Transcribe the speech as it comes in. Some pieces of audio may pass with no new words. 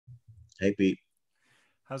Hey, Pete.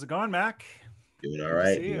 How's it going, Mac? Doing all Good to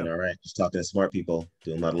right. see Doing you. all right. Just talking to smart people,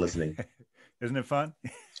 doing a lot of listening. Isn't it fun?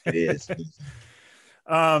 It is.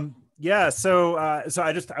 Yeah, so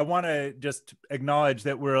I want to just acknowledge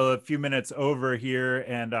that we're a few minutes over here,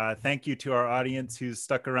 and thank you to our audience who's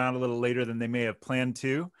stuck around a little later than they may have planned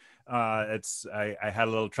to. I had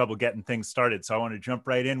a little trouble getting things started, so I want to jump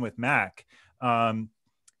right in with Mac. Um,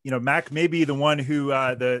 Mac may be the one who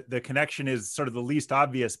the connection is sort of the least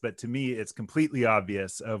obvious, but to me, it's completely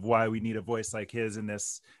obvious of why we need a voice like his in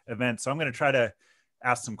this event. So I'm going to try to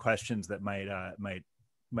ask some questions that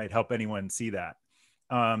might help anyone see that.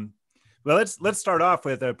 Um, well, let's start off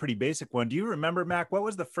with a pretty basic one. Do you remember, Mac? What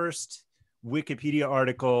was the first Wikipedia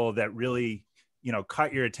article that really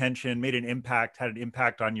caught your attention, made an impact, had an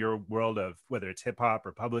impact on your world of whether it's hip hop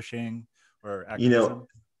or publishing or You know, activism?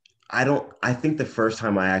 I think the first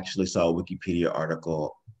time I actually saw a Wikipedia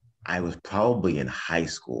article, I was probably in high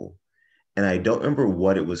school. And I don't remember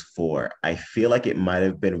what it was for. I feel like it might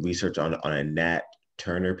have been research on a Nat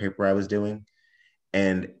Turner paper I was doing.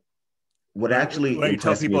 And what Why actually don't you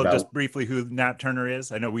tell impressed me people about just briefly who Nat Turner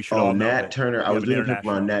is? I know we should Oh, all know, Nat but Turner. I we was have an doing a paper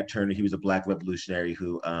on international. Nat Turner. He was a black revolutionary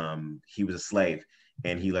who he was a slave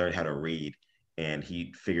and he learned how to read and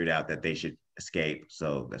he figured out that they should escape.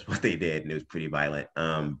 So that's what they did, and it was pretty violent.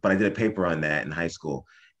 But I did a paper on that in high school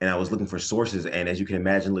and I was looking for sources. And as you can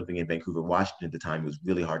imagine, living in Vancouver, Washington at the time, it was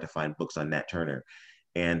really hard to find books on Nat Turner.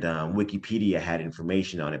 And Wikipedia had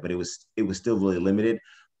information on it, but it was still really limited.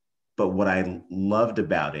 But what I loved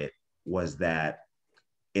about it was that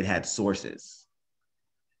it had sources,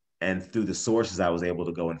 and through the sources I was able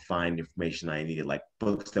to go and find information I needed, like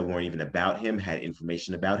books that weren't even about him had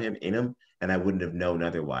information about him in them, and I wouldn't have known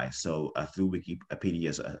otherwise. So through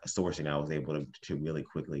Wikipedia's sourcing, I was able to really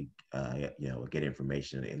quickly get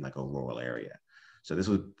information in like a rural area. So this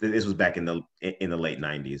was back in the late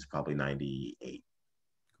 90s, probably 98.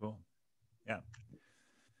 Cool. Yeah.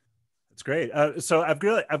 That's great. So I've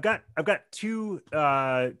got two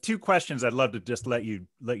questions I'd love to just let you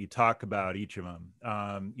talk about each of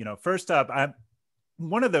them. First up, I'm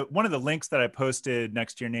one of the links that I posted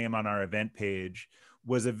next to your name on our event page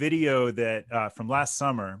was a video that from last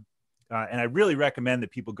summer, and I really recommend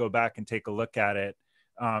that people go back and take a look at it.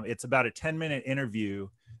 It's about a 10-minute interview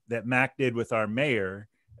that Mac did with our mayor.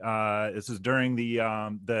 This was during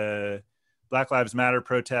the Black Lives Matter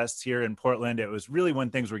protests here in Portland. It was really when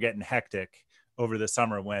things were getting hectic over the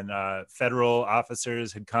summer, when federal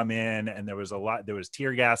officers had come in and there was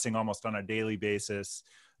tear gassing almost on a daily basis.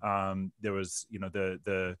 There was,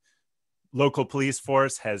 the local police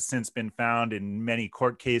force has since been found in many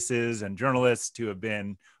court cases and journalists to have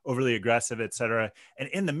been overly aggressive, et cetera. And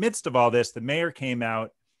in the midst of all this, the mayor came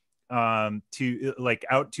out to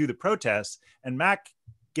the protests, and Mac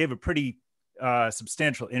gave a pretty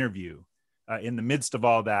substantial interview in the midst of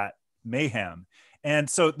all that mayhem. And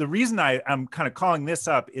so the reason I'm kind of calling this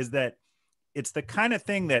up is that it's the kind of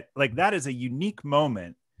thing that, like, that is a unique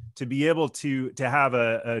moment to be able to have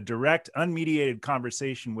a direct, unmediated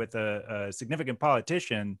conversation with a significant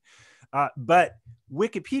politician. But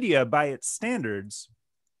Wikipedia, by its standards,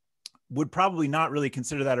 would probably not really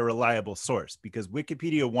consider that a reliable source, because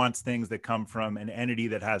Wikipedia wants things that come from an entity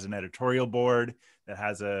that has an editorial board, that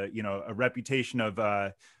has a reputation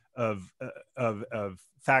of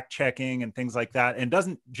fact checking and things like that, and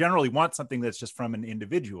doesn't generally want something that's just from an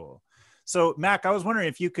individual. So, Mac, I was wondering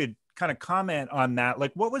if you could kind of comment on that.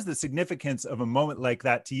 Like, what was the significance of a moment like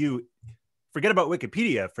that to you? Forget about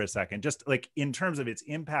Wikipedia for a second, just like in terms of its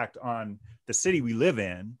impact on the city we live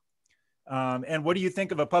in. And what do you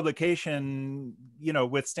think of a publication,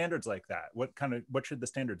 with standards like that? What should the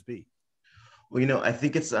standards be? Well, I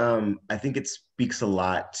think it speaks a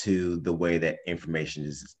lot to the way that information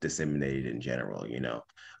is disseminated in general.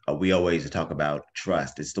 We always talk about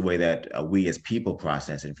trust. It's the way that we as people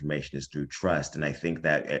process information is through trust. And I think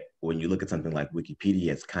that when you look at something like Wikipedia,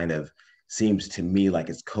 it's kind of seems to me like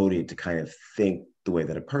it's coded to kind of think the way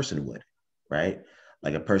that a person would, right?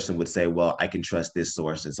 Like a person would say, well, I can trust this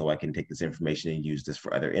source, and so I can take this information and use this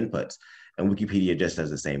for other inputs. And Wikipedia just does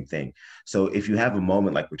the same thing. So if you have a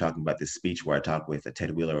moment like we're talking about this speech where I talk with a Ted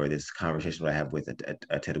Wheeler, or this conversation that I have with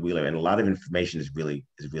a Ted Wheeler, and a lot of information is really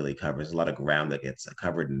covered. There's a lot of ground that gets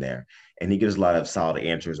covered in there, and he gives a lot of solid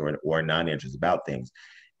answers or non-answers about things.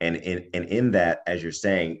 And in that, as you're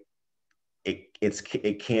saying,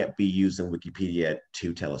 it can't be used in Wikipedia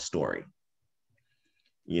to tell a story.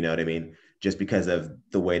 You know what I mean? Just because of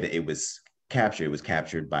the way that it was captured. It was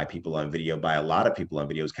captured by people on video, by a lot of people on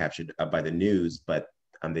video. It was captured by the news, but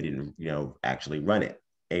they didn't, actually run it.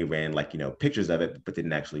 ran like, pictures of it, but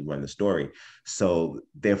didn't actually run the story. So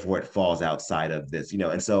therefore it falls outside of this,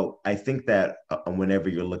 and so I think that whenever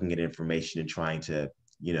you're looking at information and trying to,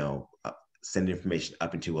 send information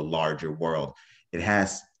up into a larger world, it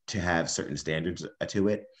has to have certain standards to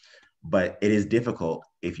it. But it is difficult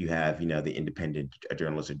if you have, the independent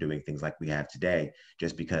journalists are doing things like we have today,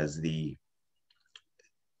 just because the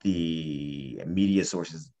media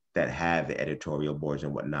sources that have the editorial boards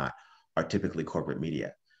and whatnot are typically corporate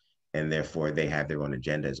media, and therefore they have their own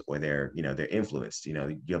agendas, or they're influenced. You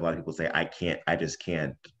have a lot of people say, I just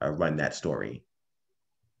can't run that story.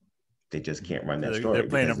 They just can't run So that they're story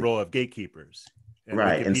playing a because role of gatekeepers, and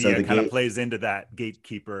right. And so Wikipedia the kind of gate plays into that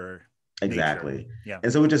gatekeeper nature. exactly. Yeah.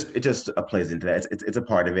 And so it just plays into that. It's a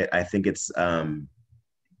part of it. I think it's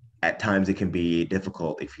at times it can be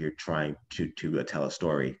difficult if you're trying to tell a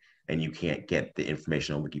story and you can't get the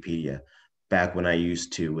information on Wikipedia. Back when I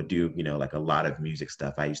used to do, like a lot of music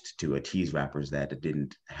stuff, I used to tease rappers that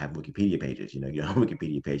didn't have Wikipedia pages. Your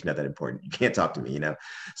Wikipedia page, not that important. You can't talk to me.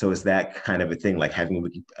 So it's that kind of a thing. Like having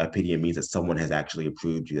Wikipedia means that someone has actually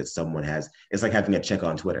approved you, that someone has, it's like having a check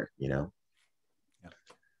on Twitter. Yeah.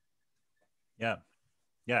 Yeah.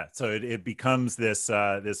 Yeah. So it becomes this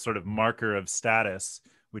this sort of marker of status,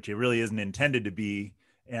 which it really isn't intended to be.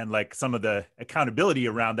 And like some of the accountability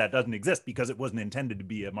around that doesn't exist because it wasn't intended to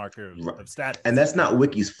be a marker Right. of status. And that's not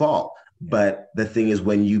Wiki's fault. Yeah. But the thing is,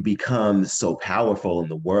 when you become so powerful in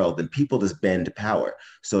the world, then people just bend to power.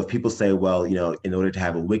 So if people say, well, in order to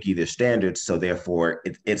have a wiki, there's standards, so therefore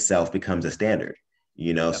it itself becomes a standard.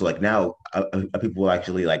 Yep. So like now, people will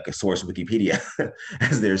actually like source Wikipedia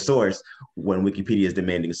as their source when Wikipedia is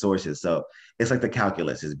demanding sources. So it's like the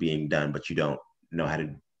calculus is being done, but you don't know how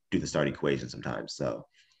to do the start equation sometimes. So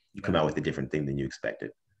you come Yeah. out with a different thing than you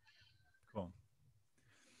expected. Cool.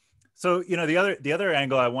 So, the other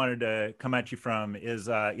angle I wanted to come at you from is,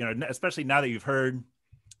 especially now that you've heard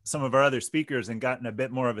some of our other speakers and gotten a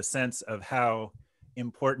bit more of a sense of how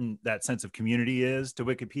important that sense of community is to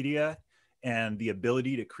Wikipedia, and the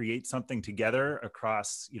ability to create something together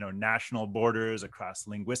across, national borders, across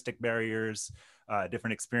linguistic barriers,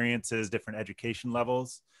 different experiences, different education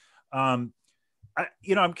levels. Um,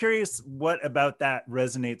 I'm curious, what about that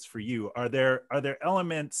resonates for you? Are there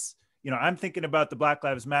elements, I'm thinking about the Black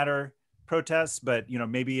Lives Matter protests, but,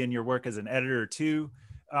 maybe in your work as an editor too,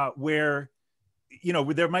 where,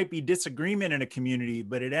 there might be disagreement in a community,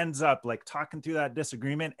 but it ends up like talking through that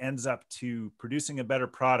disagreement ends up to producing a better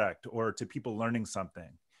product or to people learning something.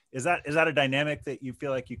 Is that a dynamic that you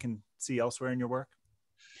feel like you can see elsewhere in your work?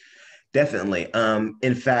 Definitely.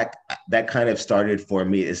 In fact, that kind of started for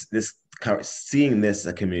me is this seeing this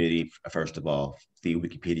a community, first of all, the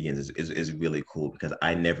Wikipedians is really cool because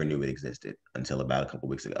I never knew it existed until about a couple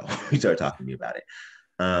of weeks ago. You started talking to me about it.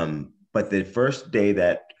 But the first day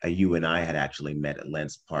that you and I had actually met at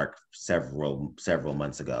Lens Park several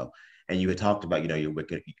months ago, and you had talked about your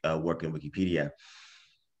work in Wikipedia,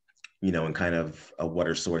 and kind of what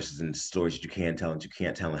are sources and stories that you can tell and you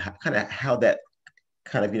can't tell, and how that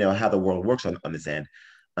kind of how the world works on this end.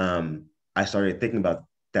 I started thinking about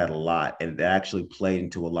that a lot, and that actually played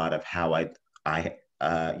into a lot of how I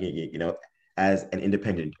as an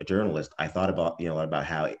independent journalist, I thought about a lot about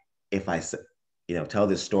how if I tell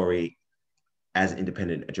this story as an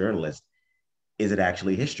independent journalist, is it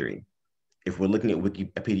actually history? If we're looking at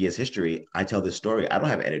Wikipedia's history, I tell this story. I don't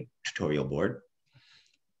have an editorial board,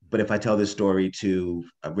 but if I tell this story to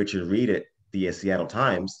Richard Reed at the Seattle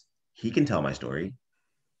Times, he can tell my story,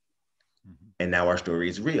 and now our story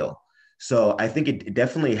is real. So I think it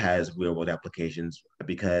definitely has real world applications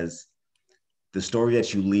because the story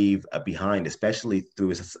that you leave behind, especially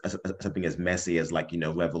through something as messy as like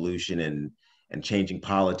revolution and changing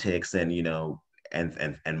politics and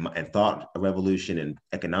and thought revolution and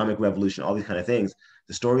economic revolution, all these kind of things.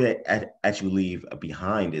 The story that you leave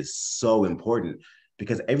behind is so important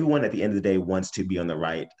because everyone at the end of the day wants to be on the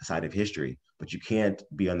right side of history, but you can't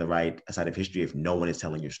be on the right side of history if no one is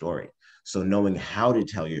telling your story. So knowing how to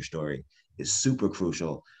tell your story is super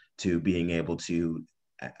crucial to being able to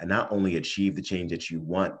not only achieve the change that you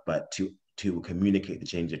want, but to communicate the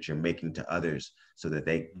change that you're making to others so that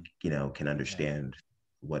they can understand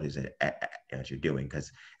what is it that you're doing.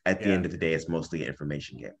 Because at the end of the day, it's mostly an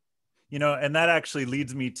information game. And that actually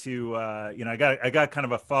leads me to I got kind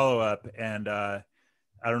of a follow-up, and I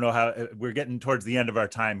don't know how we're getting towards the end of our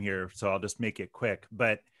time here, so I'll just make it quick.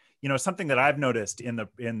 But something that I've noticed in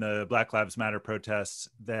the Black Lives Matter protests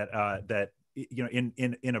that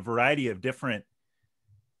in a variety of different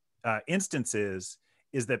instances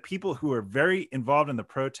is that people who are very involved in the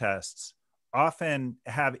protests often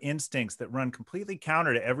have instincts that run completely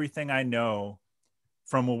counter to everything I know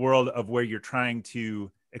from a world of where you're trying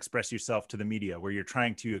to express yourself to the media, where you're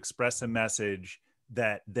trying to express a message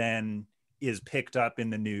that then is picked up in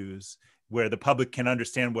the news, where the public can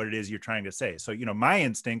understand what it is you're trying to say. So, my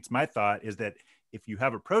instincts, my thought is that if you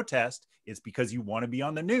have a protest, it's because you want to be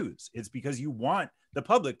on the news. It's because you want the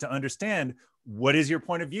public to understand what is your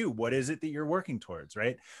point of view, what is it that you're working towards,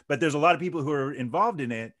 right? But there's a lot of people who are involved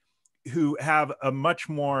in it who have a much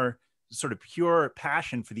more sort of pure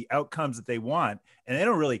passion for the outcomes that they want, and they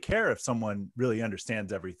don't really care if someone really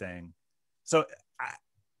understands everything. So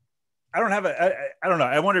I don't have I don't know.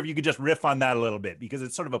 I wonder if you could just riff on that a little bit, because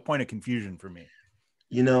it's sort of a point of confusion for me.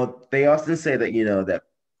 They often say that, that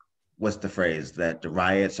what's the phrase, that the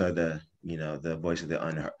riots are the voice of the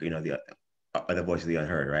unheard, are the voice of the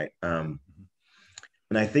unheard, right?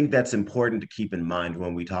 And I think that's important to keep in mind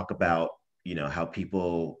when we talk about, how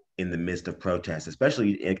people in the midst of protests,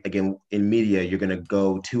 especially again in media, you're going to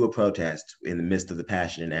go to a protest in the midst of the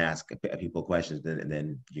passion and ask people questions, and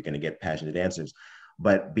then you're going to get passionate answers.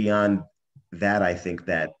 But beyond that, I think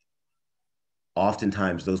that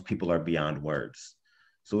oftentimes those people are beyond words.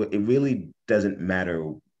 So it really doesn't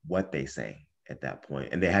matter what they say at that point.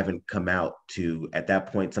 And they haven't come out to, at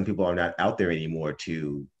that point, some people are not out there anymore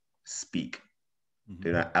to speak.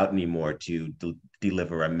 They're not out anymore to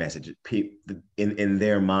deliver a message. In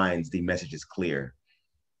their minds, the message is clear,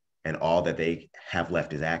 and all that they have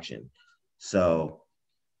left is action. So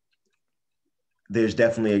there's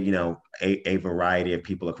definitely, a variety of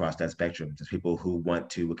people across that spectrum. There's people who want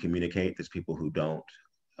to communicate. There's people who don't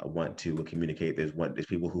want to communicate. There's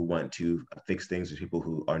people who want to fix things. There's people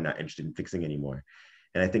who are not interested in fixing anymore.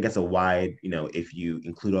 And I think that's a wide, if you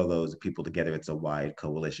include all those people together, it's a wide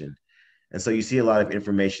coalition. And so you see a lot of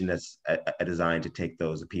information that's designed to take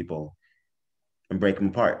those people and break them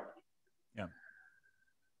apart.